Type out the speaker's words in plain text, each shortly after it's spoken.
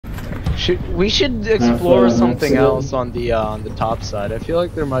We should explore something else on the top side. I feel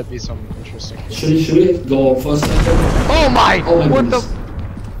like there might be some interesting. Should we go for a second? Oh my! Oh my what goodness. the?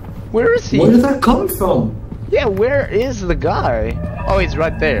 Where is he? Where did that come from? Yeah, where is the guy? Oh, he's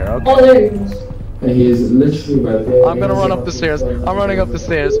right there. Okay. Oh, there he is. And he is literally right there. I'm gonna run up the stairs. I'm running up the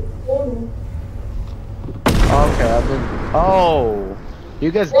stairs. Okay, I've been. Oh, you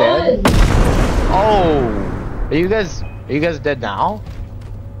guys dead? Oh, are you guys dead now?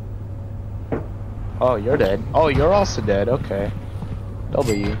 Oh, you're dead. Oh, you're also dead. Okay.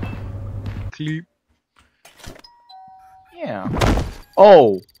 W. Cleep. Yeah.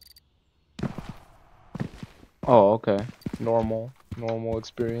 Oh. Oh, okay. Normal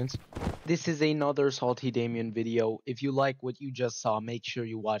experience. This is another Salty Damien video. If you like what you just saw, make sure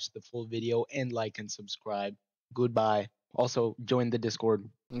you watch the full video and like and subscribe. Goodbye. Also, join the Discord.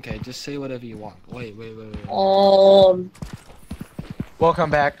 Okay, just say whatever you want. Wait. Welcome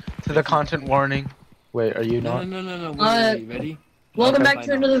back to the content warning. Wait, are you not? No. Wait, ready? Welcome back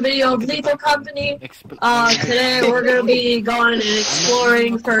to another video of Lethal Company. Today we're gonna be going and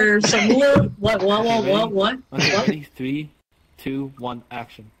exploring for some loot. What? Okay, ready? 3, 2, 1,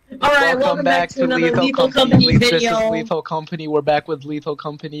 action. Alright, welcome back to another Lethal Company video. This is Lethal Company. We're back with Lethal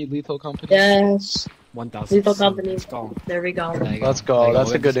Company. Yes. 1000. Lethal Company. Let's go. There we go. Let's go.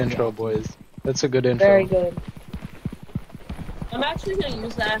 That's a good intro, boys. That's a good intro. Very good. I'm actually gonna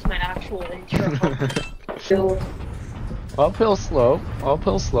use that as my actual intro. Uphill slope.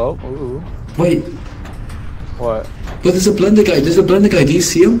 Ooh. Wait. What? But there's a blender guy. Do you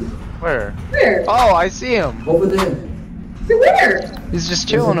see him? Where? Where? Oh, I see him. Over there. Where? He's just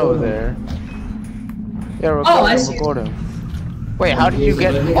chilling over there. Yeah, record him. Wait, how did you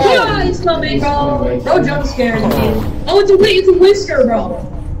get? Yeah, Oh, he's coming, bro. Bro, jump scaring me. Oh, it's a whisker, bro.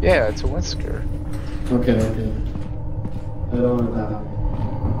 yeah, it's a whisker. Okay. I don't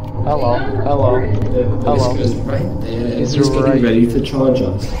Hello. He's right there. He's He's right. getting ready to charge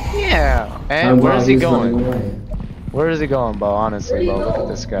us. Yeah. And where is he he's going? running away. Where is he going, Bo? Honestly, Bo, look at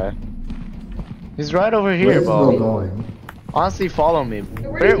this guy. He's right over here, Where's Bo Bo. going? Honestly, follow me.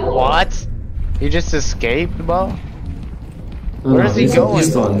 Where? What? He just escaped, Bo? Where is he going?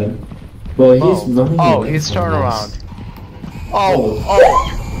 He's gone then. Well, he's running Oh, away he's from turning us.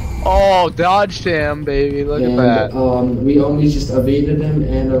 around. Oh, dodged him, baby. Look at that. We only just evaded him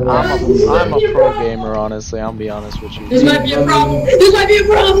and I'm a pro gamer, honestly. I'll be honest with you. This might be a problem.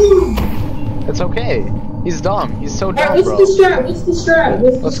 It's okay. He's dumb. He's so dumb, Alright, bro. what's the strat?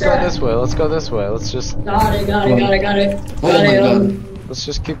 Let's go this way. Let's go this way. Let's just. Got it. Oh my god. Let's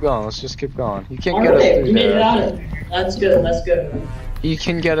just keep going. He can't All get us right, through you made it there. out of there. That's good. He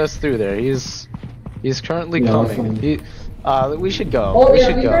can get us through there. He's currently Yeah, coming. fine. We should go. Oh, We yeah,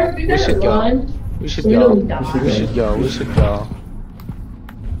 should go. we should go.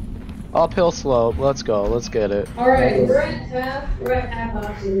 Uphill slope. Let's go. Let's get it. Alright, we're at half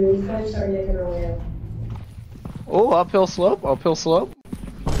oxygen. We probably start making our way up. Oh, uphill slope. Oh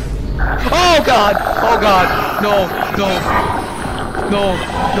god. No.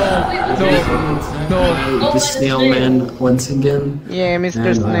 The snail man once again. Yeah, Mr. And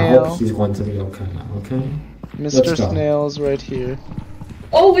I Snail. hope he's going to be okay now, okay? Mr. Snail's right here.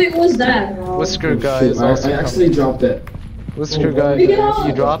 Oh, wait, what was that? Whisker guy Shit, is also I actually dropped it. Whisker guy. Pick it up.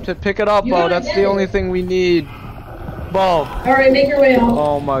 You dropped it? Pick it up, You Bo. gotta That's get the it. only thing we need. Bo. Alright, make your way out.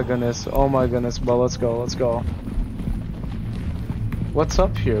 Oh my goodness, Bo, let's go. What's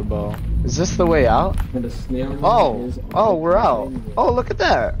up here, Bo? Is this the way out? And the snail man is We're out. Oh, look at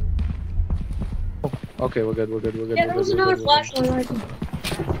that. Okay, we're good. Yeah, there was another flashlight right there.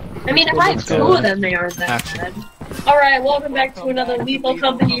 I mean, if I have two of them, they aren't that bad. Alright, welcome back to another Lethal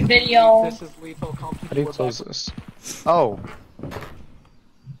Company video. This is Lethal Company. How do you close this? Oh.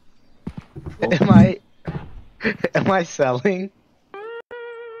 Am I selling?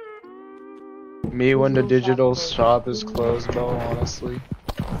 Me when the digital shop is closed, Bo, honestly.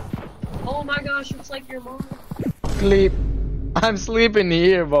 Oh my gosh, it's like your mom. Sleep. I'm sleeping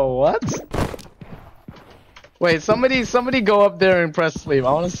here, Bo. What? Wait, somebody go up there and press sleep.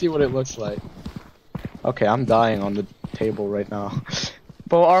 I want to see what it looks like. Okay, I'm dying on the table right now.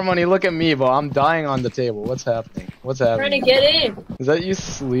 Bo, Armoney, look at me, Bo. I'm dying on the table. What's happening? Trying to get in. Is that you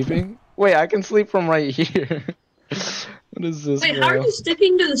sleeping? Wait, I can sleep from right here. What is this, Wait, bro? how are you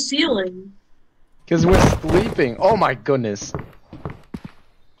sticking to the ceiling? Because we're sleeping. Oh my goodness.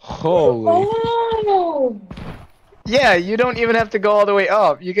 Holy. Oh! Yeah, you don't even have to go all the way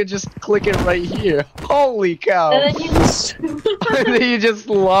up. You can just click it right here. Holy cow. And then you just... And then you just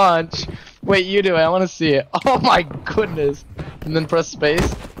launch. Wait, you do it. I want to see it. Oh my goodness. And then press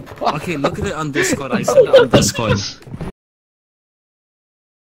space. Okay, look at it on Discord. I sent it on Discord.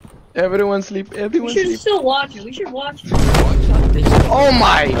 Everyone sleep. Everyone We should sleep. still watch it. We should watch it. Oh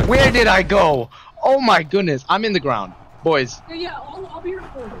my! Where did I go? Oh my goodness! I'm in the ground, boys. Yeah, I'll be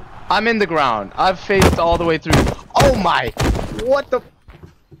recording. I'm in the ground. I've faced all the way through. Oh my! What the?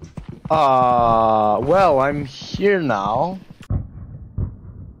 Well, I'm here now.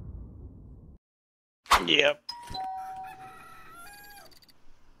 Yep.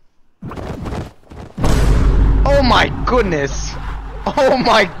 Oh my goodness! Oh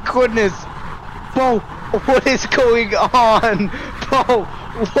my goodness! Bro, what is going on? Bro,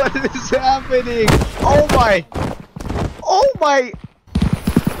 what is happening? Oh my! Oh my!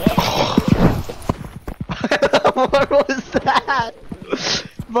 What was that?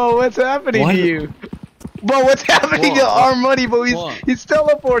 Bro, what's happening to you? Bro, what's happening to Armoney? Bro, he's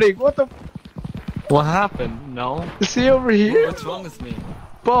teleporting. What the? What happened? No. Is he over here? What's wrong with me?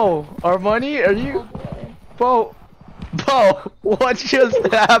 Bo, Armoney, are you? Bo, what just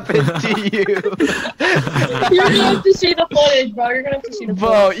happened to you? You're gonna have to see the footage, bro. You're gonna have to see the footage.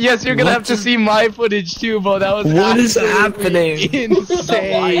 Bo, yes, you're gonna have to see my footage too, bro. That was What is happening?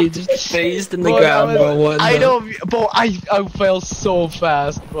 insane. I just phased in the ground, bro. What I the- don't, bro. I fell so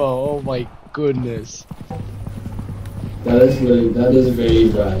fast, bro. Oh my goodness. That is very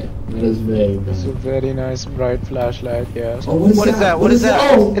bright. That is very It's a bright. very nice bright flashlight, yes. Oh, What is that? What is that?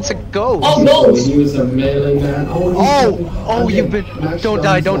 Oh. It's a ghost. Oh, Oh, ghost. he was a melee man. Oh, you've been. Don't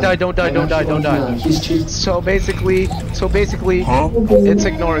die, don't die, don't die, don't die, don't die. He's cheating. So basically, it's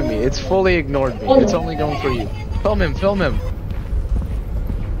ignoring me. It's fully ignored me. It's only going for you. Film him, film him.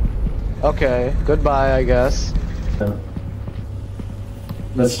 Okay, goodbye, I guess.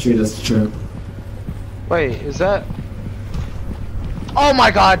 That's true. That's true. Wait, is that? Oh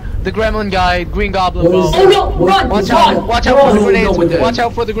my God, the gremlin guy, green goblin. What is Bro. Oh no, run! Watch run. out! Watch out for the No, grenades! no, no. Watch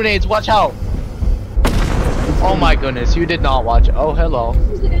out for the grenades! Watch out! Oh my goodness, you did not watch it. Oh, hello.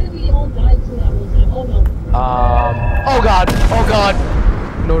 This is the enemy all died to that one time. Oh no. Oh God! Oh God!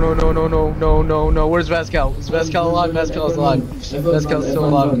 No, no, no, no, no, no, no, no. Where's Vazcal? Is Vazcal alive? Vazcal's alive. Vazcal's still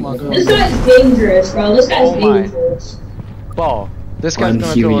alive. Come on, come This on. guy's dangerous, bro. This guy's Oh my. dangerous. Ball. This guy's And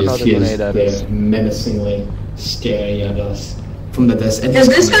gonna here throw he is. another He is grenade at us. there, menacingly staring at us from the desk. And Yeah, he's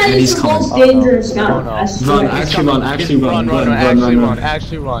this coming, guy and is he's the coming. most dangerous guy. Oh, no. I swear. Run, actually run, actually run, Run, run, actually run, run, run.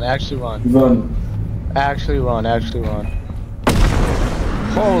 actually run, actually run. Run. Actually run, actually run.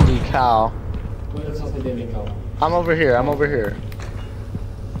 Holy cow. I'm over here, I'm over here.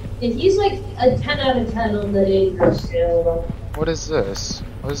 And he's like a 10 out of 10 on the dangerous scale, bro. What is this?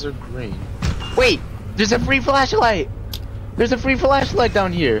 What is there green? Wait! There's a free flashlight! There's a free flashlight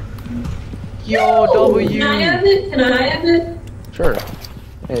down here! Yo, W! Can I have it? Can I have it? Sure.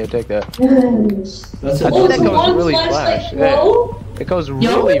 Hey, take that. Yes. That's I a think that it's goes one really flashlight, flash. bro. It goes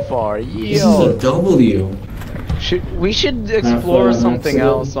really far. This is Yo! a W. We should explore an something accident.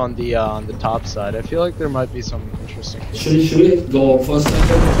 else on the top side. I feel like there might be some interesting. Should we go for a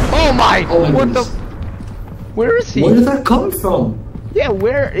second? Oh my! Oh my What the? goodness. Where is he? Where did that come from? Yeah,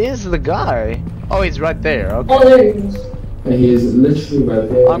 where is the guy? Oh, he's right there. Okay. Oh, there he is. And he is literally right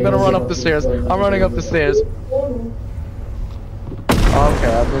there. I'm gonna run up the stairs. I'm running up the stairs.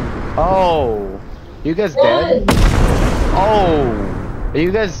 Okay, I've been. Oh, you guys dead? Run. Oh, are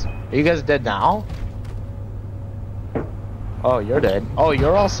you guys dead now? Oh, you're dead. Oh,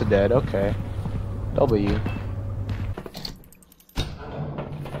 you're also dead. Okay. W.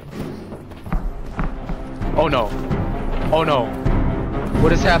 Oh no. Oh no.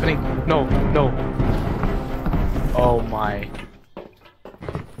 What is happening? No, no. Oh my.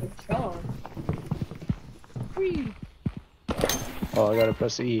 Oh, I gotta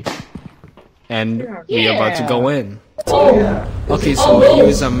press E. And we're about to go in. Oh. Okay, so he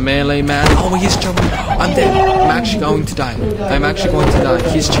was a melee man. Oh, he's jumping. I'm dead. I'm actually going to die. I'm actually going to die.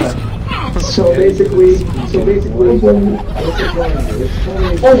 He's cheating. So basically,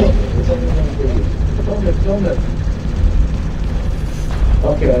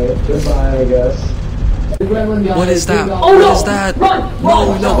 okay, goodbye, I guess. What is that? Oh no! What is that? Run! No,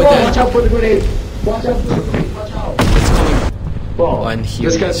 Run! no, we're Watch dead. out for the grenade! Watch out for the grenade! Watch out! It's coming. Well, And he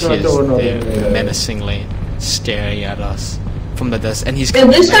this is guy's gonna throw another there grenade. menacingly staring at us from the desk. And he's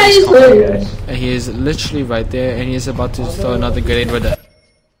And coming. this guy and he's is coming. hilarious. And he is literally right there. And he's about to throw another grenade with it.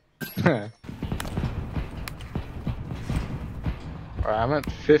 Alright, I'm at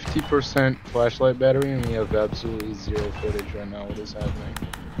 50% flashlight battery and we have absolutely zero footage right now. What is happening?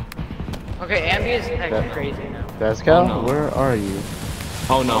 Okay, Ambi is like crazy now. Vazcal, Oh, no. where are you?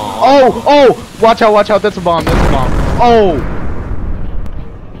 Oh no. Oh! Oh! Watch out, watch out, that's a bomb, that's a bomb. Oh!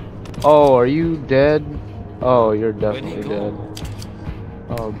 Oh, are you dead? Oh, you're definitely dead.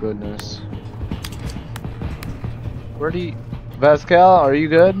 Oh, goodness. Where do you... Vazcal, are you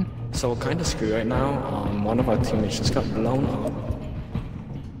good? So kind of screwed right now. One of our teammates just got blown up.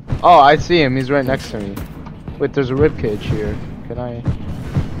 Oh, I see him. He's right next to me. Wait, there's a ribcage here. Can I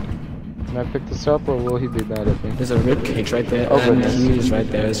pick this up, or will he be mad at me? There's a ribcage right there, Oh, and goodness. he's right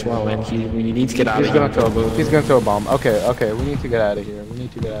there as well. And we need to get out of here. He's gonna throw a bomb. Okay, okay. We need to get out of here. We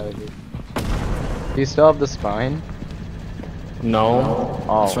need to get out of here. Do you still have the spine? No.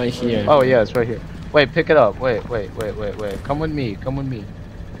 Oh. It's right here. Oh yeah, it's right here. Wait, pick it up. Wait. Come with me. Come with me.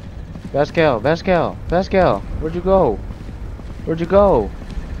 Vazcal. Where'd you go? Where'd you go?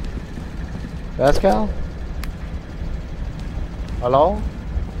 Vazcal? Hello?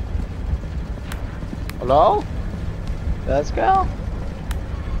 Hello? Vazcal?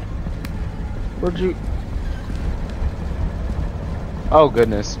 Where'd you? Oh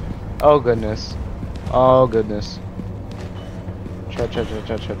goodness. Oh goodness. Oh goodness. Chat.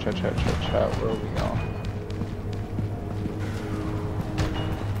 Where are we going?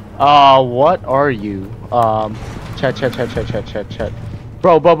 What are you? Chat.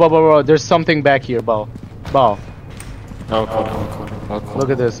 Bro. There's something back here, Bo. Oh, Look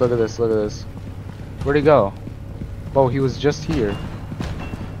at this. Where'd he go? Bo, he was just here.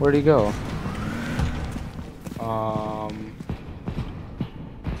 Where'd he go?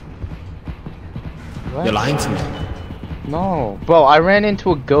 What? You're lying to me. No. Bro, I ran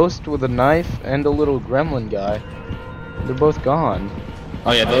into a ghost with a knife and a little gremlin guy. They're both gone.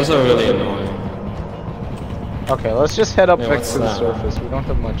 Oh yeah, those are really annoying. Okay, let's just head up Yeah, back what's to the that? surface. We don't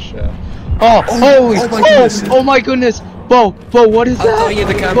have much. Oh my goodness! Bo, what is I'll that? tell you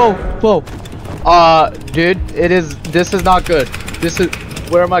the camera. Bo. Dude, this is not good.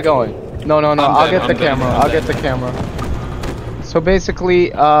 Where am I going? No. I'll get the camera. So basically,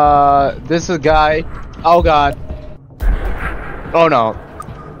 this is a guy. Oh god. Oh no.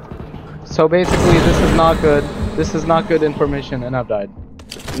 So basically, this is not good. This is not good information, and I've died.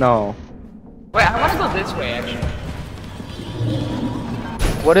 No. Wait, I want to go this way, actually.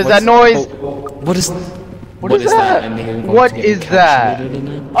 What is that noise? What is that? What is that? What is that?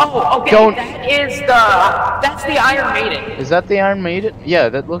 Oh, okay. Don't- That's the Iron Maiden. Is that the Iron Maiden? Yeah,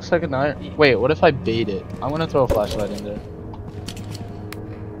 that looks like an iron. Wait, what if I bait it? I'm gonna throw a flashlight in there.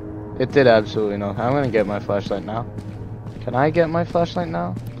 It did absolutely no. I'm gonna get my flashlight now. Can I get my flashlight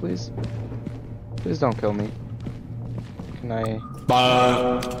now, please? Please don't kill me. Can I?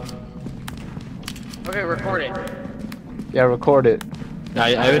 Okay, record it. Yeah, record it.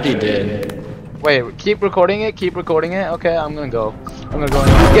 I already did. Wait, keep recording it. Okay, I'm gonna go.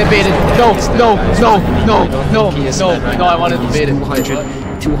 Get baited. No. I wanted to bait it.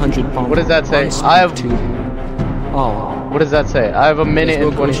 200 pounds. What does that say? I have. Oh. What does that say? I have a minute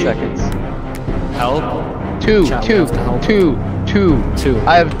and 20 Gucci. seconds. Help. Two.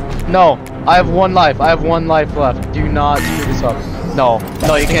 I have one life. left. Do not screw this up. No,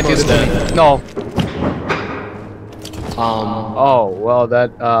 you can't do this to me. No. Oh, well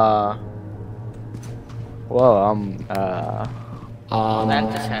that,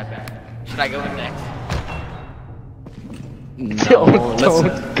 That just happened. Should I go in next? Don't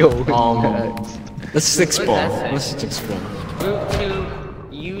go next. Let's just explore. What does that say? Let's just explore. Route to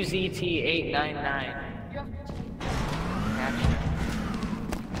UZT899.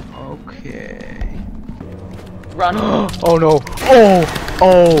 Okay. Run. Oh no.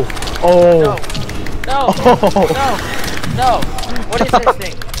 No. What is this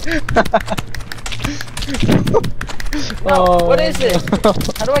thing? No, what is this?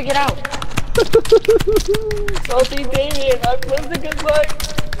 How do I get out? Salty Damien, I've lived a good life.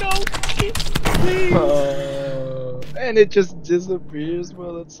 No, please. And it just disappears.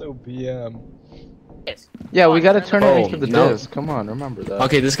 Well, that's so BM. Yes. Yeah, we gotta turn it Oh, into the no. disc. Come on, remember that.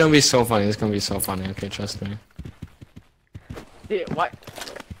 Okay, this is gonna be so funny. Okay, trust me. Yeah, what?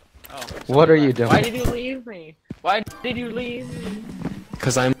 Oh, What are you doing? Why did you leave me?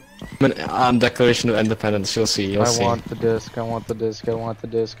 Cause I'm an Declaration of Independence. You'll see. You'll see. I want the disc.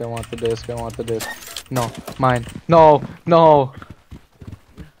 No, mine. No.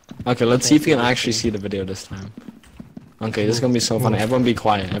 Okay, let's see if you can actually see the video this time. Okay, this is gonna be so funny. Everyone be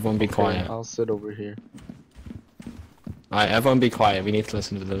quiet. I'll sit over here. Alright, everyone be quiet. We need to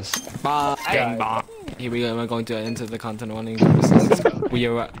listen to this. Bang, bang. Here we go. We're going to enter the content warning. We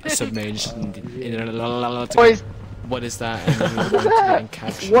are submerged in Boys, what is that? And then we're going to get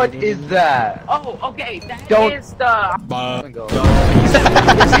encapsulated. what is that? Oh, okay, that Don't- is the... Go.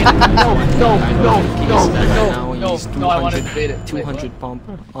 No, I wanted to bait it. 200 pump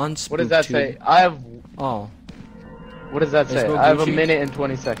on What does that say? Oh. What does that There's say? no I have a Gucci? minute and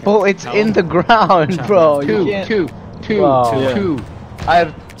 20 seconds. Oh, it's No. in the ground, bro. Two. Two. Wow. Two. I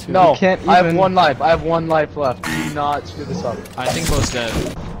have no. You can't I have even- one life. I have one life left. Do not screw this up. I think both dead.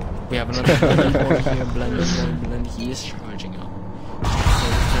 We have another blended boy here, blend. He is charging up.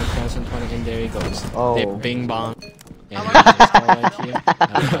 2020, and there he goes. Oh. There, bing bong. And just go right here.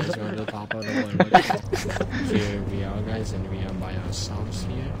 Guys, we're on the top of the one. Here we are, guys, and we are by ourselves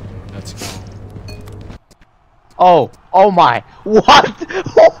here. Let's go. Oh my! What?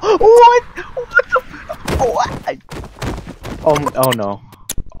 What? What? Oh no!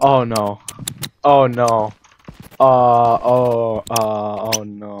 Oh no! Oh no! Oh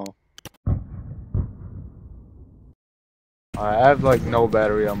no! I have like no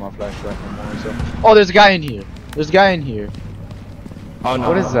battery on my flashlight anymore. So. Oh, there's a guy in here. There's a guy in here. Oh no!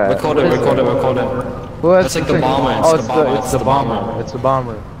 What is that? Record it. Well, that's like the bomber. It's the bomber. It's the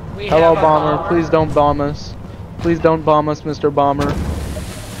bomber. Hello, bomber. Please don't bomb us. Please don't bomb us, Mr. Bomber.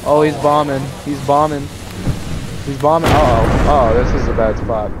 Oh, he's bombing. He's bombing. He's bombing. Oh, this is a bad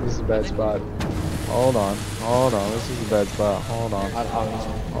spot. This is a bad spot. Hold on. This is a bad spot. Hold on.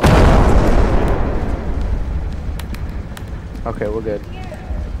 Okay, we're good.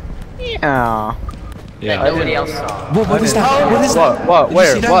 Yeah. Nobody else saw. What is that? What is that? What?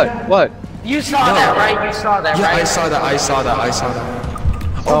 Where? What? You saw that, right? You saw that, Yeah, right? I saw that.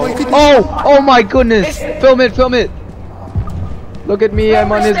 Oh my goodness! Oh my goodness! Film it! Look at me,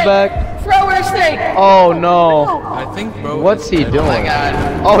 I'm on his back. Thrower snake! Oh no! I think, bro. What's he doing? Oh my god.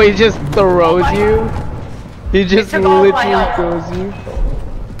 Oh, he just throws you? He just took all my literally health. throws you?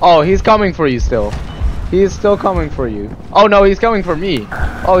 Oh, he's coming for you still. He is still coming for you. Oh no, he's coming for me.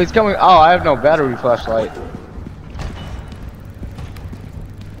 Oh, he's coming. Oh, I have no battery flashlight.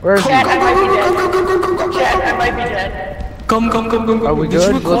 Where is he? Chad, I might be dead. Come. Are we Did you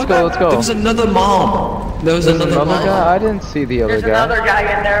good? record Let's go. There was another mom. There was There's another another mom. guy? I didn't see the other There's guy. another guy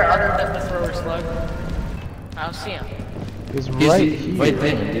in there other than the thrower slug. I don't see him. He's He's right right here.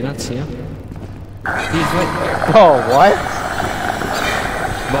 there. Did you not see him? He's right there. Oh, what?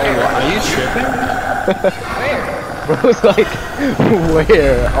 Bro, are you tripping? Bro's like,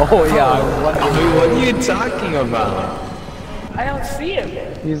 where? Oh yeah, What are you talking about? I don't see him.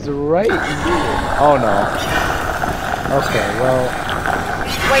 he's right here. Oh no. Okay, well,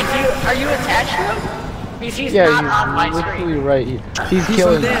 Wait, are you attached to him? Because he's yeah, not on my he's literally screen. right here. He's He's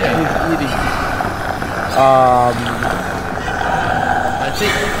killing. right there. He's eating. I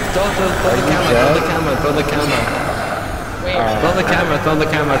think throw the camera. Wait, Throw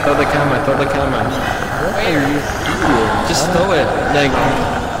the camera. where? Just throw it. Like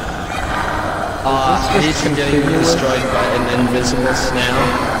he's getting destroyed by an invisible snail.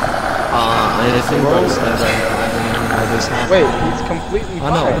 I think Bro's never. I don't know how this happened. Wait, he's completely I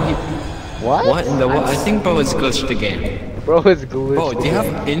know. fine. What? What in the world? I think Bro has glitched the game. Bro is glitched. Bro, do you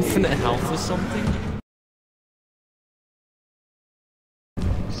have infinite health or something?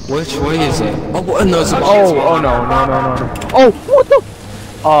 Which way is it? Oh, no, it's a bomb. Oh no. Oh, what the?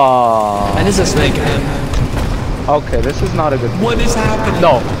 And it's a snake. Okay, this is not a good. What is happening?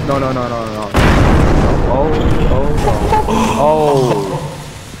 No.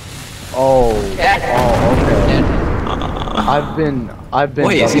 Oh, okay. I've been.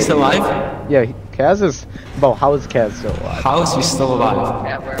 Wait, is he still alive? Yeah, Kaz is. Bro, how is Kaz still alive? How is he still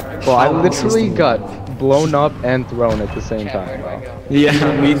alive? Bro, I how is he literally still got blown up and thrown at the same Where do I time. go?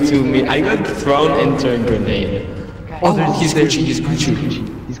 Yeah, me too. I got thrown into a grenade. Oh, he's Gucci.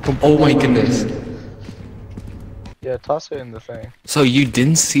 He's completely. Oh my goodness. Yeah, toss it in the thing. So you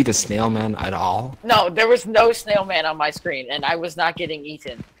didn't see the snail man at all? No, there was no snail man on my screen, and I was not getting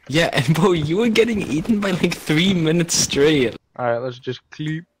eaten. Yeah, and bro, you were getting eaten by like 3 minutes straight. Alright, let's just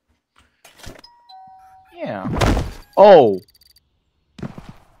clip. Yeah. Oh,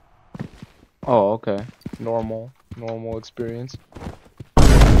 okay. Normal experience.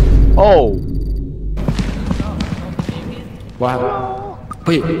 Oh! Wow.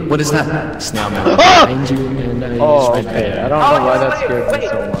 Wait, what is that? Snail man behind you, and he's Oh, right okay. there. I don't know why that scared me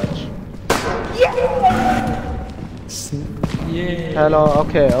so much. Yeah. Hello,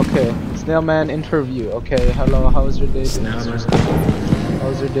 okay. Snailman interview. Okay, hello, how's your day been?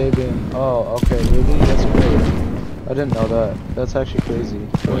 How's your day been? Oh, okay, really? That's great. I didn't know that. That's actually crazy.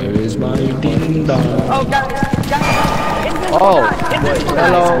 Where is my ding dong? Oh, guys! Invisible Oh, guy! Invisible guy!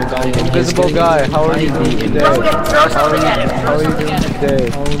 hello, invisible guy. How are you doing today? Throw something at him! How are you doing today? I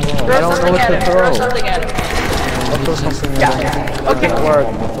Throw don't know something what at to him! throw. Throw something at him! I'll throw something at him. Okay. Doesn't work.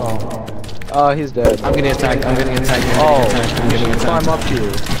 He's dead. I'm getting attacked. Oh, you should climb up here.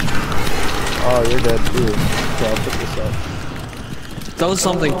 Oh, you're dead too. Okay, I'll put this up. Throw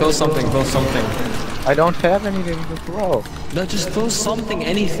something. I don't have anything to throw. No, just throw something,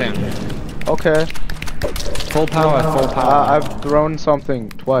 anything. Okay. Full power. I've thrown something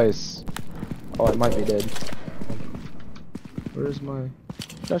twice. Oh, I might be dead. Where's my...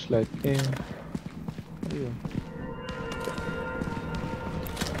 Flashlight. Yeah.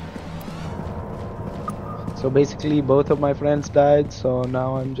 So basically, both of my friends died, so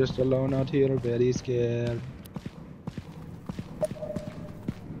now I'm just alone out here, very scared.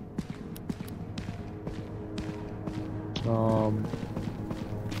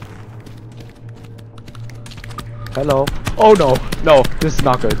 Hello. Oh no, no, this is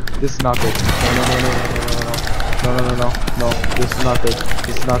not good. This is not good. No. This is not good.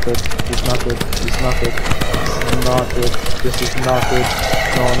 This is not good. This is not good. This is not good. This is not good. This is not good.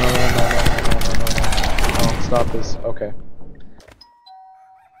 No. No, stop this. Okay.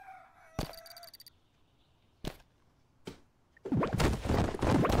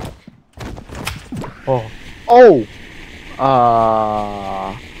 Oh.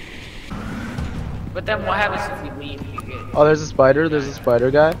 But then what happens if we leave? Oh, there's a spider. There's a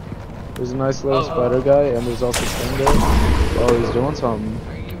spider guy. There's a nice little spider guy, and there's also Sting there. Oh, he's doing something.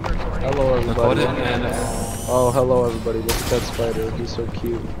 Hello, everybody. Oh, hello, everybody. Look at that spider. He's so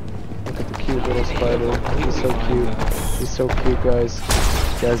cute. Look at the cute little spider. He's so cute. He's so cute, guys.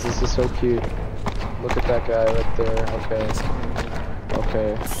 Guys, this is so cute. Look at that guy right there.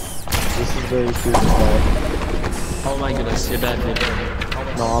 Okay. This is very cute, guy. Oh my goodness, you're dead.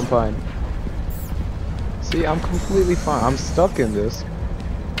 No, I'm fine. See, I'm completely fine. I'm stuck in this.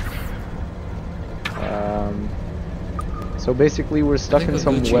 So basically, we're stuck in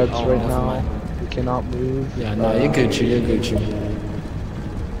some webs right now. We cannot move. Yeah, no, you're Gucci.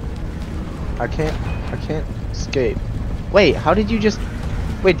 I can't escape. Wait, how did you just?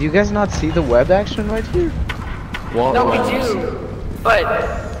 Wait, do you guys not see the web action right here? What? No, we do.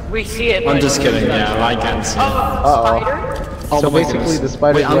 But we see it. I'm just kidding. Yeah, I can't see. Spider? So basically, the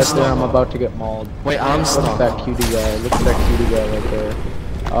spider's right there. I'm about to get mauled. Wait, I'm stuck. Look at that cutie guy. Look at that cutie guy right there.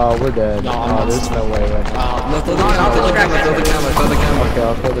 Oh, we're dead. No, there's no way right now. No, throw the camera. Okay,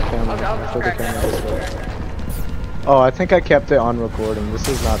 I'll throw the camera this way. Oh, I think I kept it on recording. This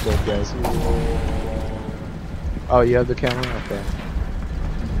is not good, guys. Oh, you have the camera?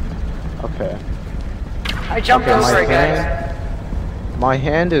 Okay. I jumped over it, guys. My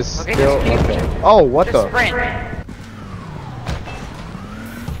hand is Okay, still... Okay. Oh, what the? Sprint.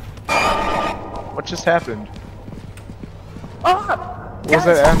 What just happened? Oh! What was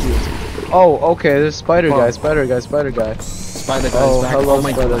that ambulance? Oh, okay, there's spider guy. Spider guy's Oh, back. hello, Oh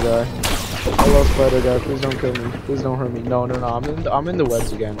my spider god. guy. Hello, spider guy. Please don't kill me. Please don't hurt me. No. I'm in the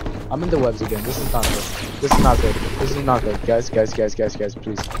webs again. This is not good. This is not good. Guys.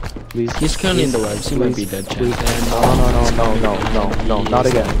 Please. He's currently in the webs. He might be dead, chat. No. Not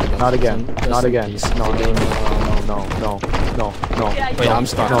again. No. Wait, I'm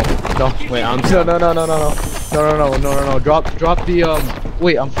stuck. No. Wait, I'm stuck. No. Drop the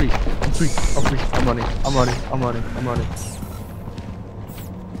Wait, I'm free. I'm running.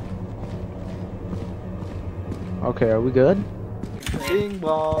 Okay, are we good? Bing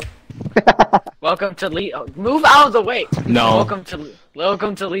bong. Welcome to move out of the way. No.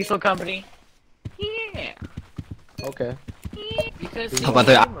 Welcome to Lethal Company. Yeah. Okay. Because How about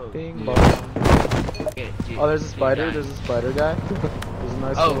that? Bing bong. Oh, there's a spider guy. There's a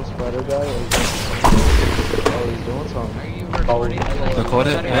nice little spider guy. Oh, he's doing something. Record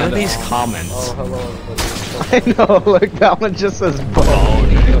it. What are these comments? Oh, hello everybody. I know, look, that one just says bone.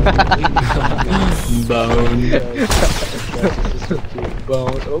 Bone.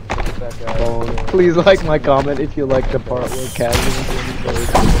 Oops, look at that guy. Bone. Please like my comment if you like the part where Kaz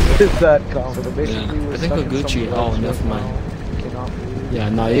is that comment. So basically, I think we're Gucci. Oh, never mind. Move. Yeah,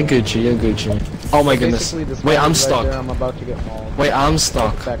 no, you're Gucci. Oh my goodness. Wait, I'm stuck. I'm about to get mauled. Wait, I'm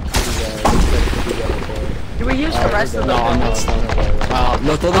stuck. do we use the rest of the? No, I'm not stuck.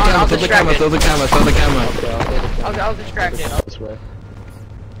 No, throw the camera. I'll distract it. This way.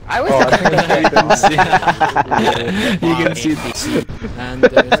 I was. You can see this. And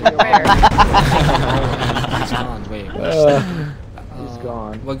there's he's gone. Wait. He's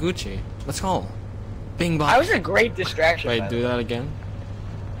gone. Waguchi. Let's go. Bing bong. I was a great distraction. Wait, do that again.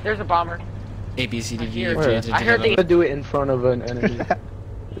 There's a bomber. A B C D E Here. F G H I I heard J I'm gonna do it in front of an enemy.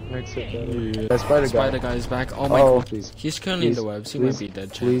 It makes it better. That spider guy is back. Oh my god. Please. He's currently in the webs. He might be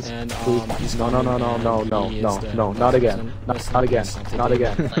dead. Please. And he's No. Not again. Not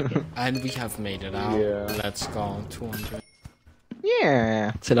again. And we have made it out. Yeah. Let's go. 200.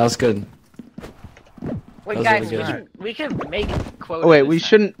 Yeah. So that was good. Wait, That was guys, really we can make quota. Oh, wait,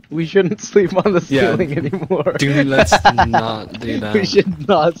 this we shouldn't sleep on the Yeah. ceiling anymore. Dude, let's not do that. We should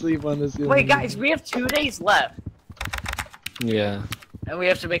not sleep on the ceiling. Wait, guys, we have 2 days left, Yeah. and we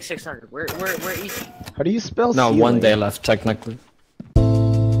have to make 600. We're easy. How do you spell No, ceiling? 1 day left technically.